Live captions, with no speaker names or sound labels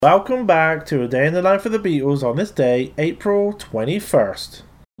Welcome back to A Day in the Life of the Beatles on this day, April 21st.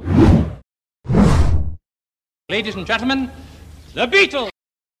 Ladies and gentlemen, the Beatles!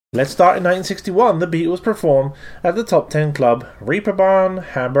 Let's start in 1961. The Beatles perform at the Top 10 Club, Reeperbahn,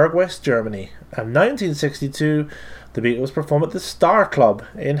 Hamburg, West Germany. And 1962, the Beatles perform at the Star Club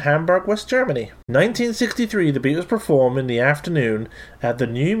in Hamburg, West Germany. 1963, the Beatles perform in the afternoon at the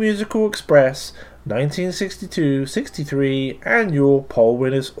New Musical Express 1962-63 annual Paul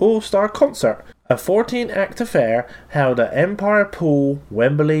Winners All-Star Concert, a 14-act affair held at Empire Pool,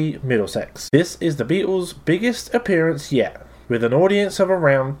 Wembley, Middlesex. This is the Beatles' biggest appearance yet, with an audience of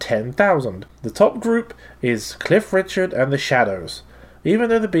around 10,000. The top group is Cliff Richard and the Shadows. Even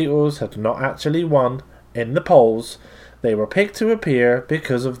though the Beatles had not actually won in the polls, they were picked to appear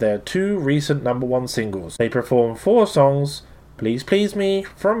because of their two recent #1 singles. They performed 4 songs: Please Please Me,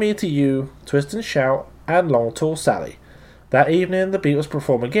 From Me to You, Twist and Shout, and Long Tall Sally. That evening, the Beatles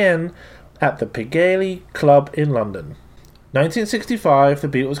perform again at the Piccadilly Club in London. 1965, the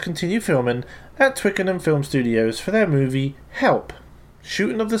Beatles continue filming at Twickenham Film Studios for their movie Help,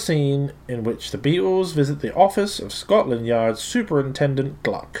 shooting of the scene in which the Beatles visit the office of Scotland Yard Superintendent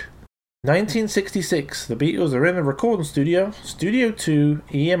Gluck. 1966, the Beatles are in the recording studio, Studio 2,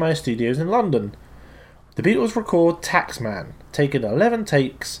 EMI Studios in London. The Beatles record Taxman, taking 11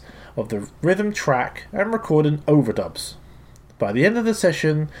 takes of the rhythm track and recording overdubs. By the end of the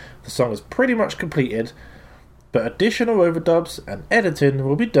session, the song is pretty much completed, but additional overdubs and editing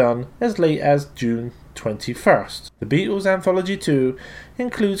will be done as late as June 21st. The Beatles Anthology 2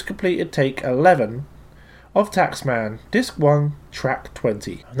 includes completed take 11 of Taxman, Disc 1, Track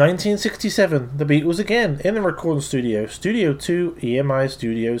 20. 1967, the Beatles again in the recording studio, Studio 2, EMI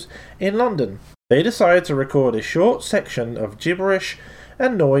Studios in London. They decided to record a short section of gibberish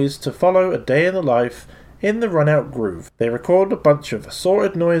and noise to follow A Day in the Life in the run-out groove. They record a bunch of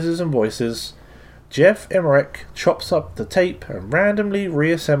assorted noises and voices. Jeff Emmerich chops up the tape and randomly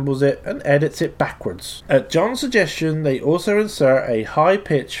reassembles it and edits it backwards. At John's suggestion, they also insert a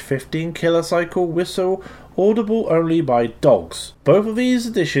high-pitched 15 kilocycle whistle audible only by dogs. Both of these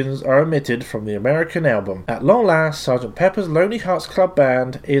additions are omitted from the American album. At long last, Sgt. Pepper's Lonely Hearts Club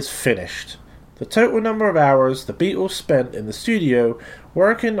Band is finished. The total number of hours the Beatles spent in the studio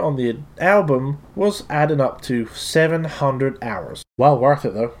working on the album was adding up to 700 hours. Well worth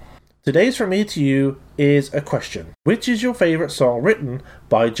it though. Today's From Me to You is a question. Which is your favourite song written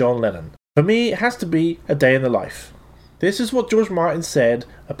by John Lennon? For me, it has to be A Day in the Life. This is what George Martin said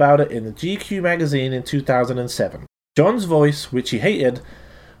about it in the GQ magazine in 2007. John's voice, which he hated,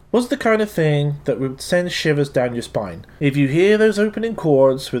 was the kind of thing that would send shivers down your spine. If you hear those opening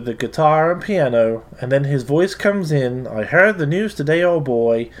chords with the guitar and piano, and then his voice comes in, I heard the news today, oh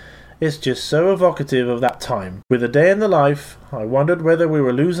boy, it's just so evocative of that time. With A Day in the Life, I wondered whether we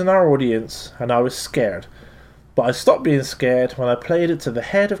were losing our audience, and I was scared. But I stopped being scared when I played it to the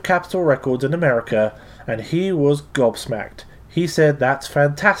head of Capitol Records in America, and he was gobsmacked. He said that's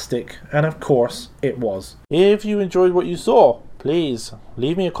fantastic, and of course it was. If you enjoyed what you saw, please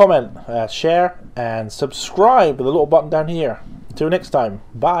leave me a comment, share, and subscribe with the little button down here. Until next time,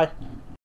 bye.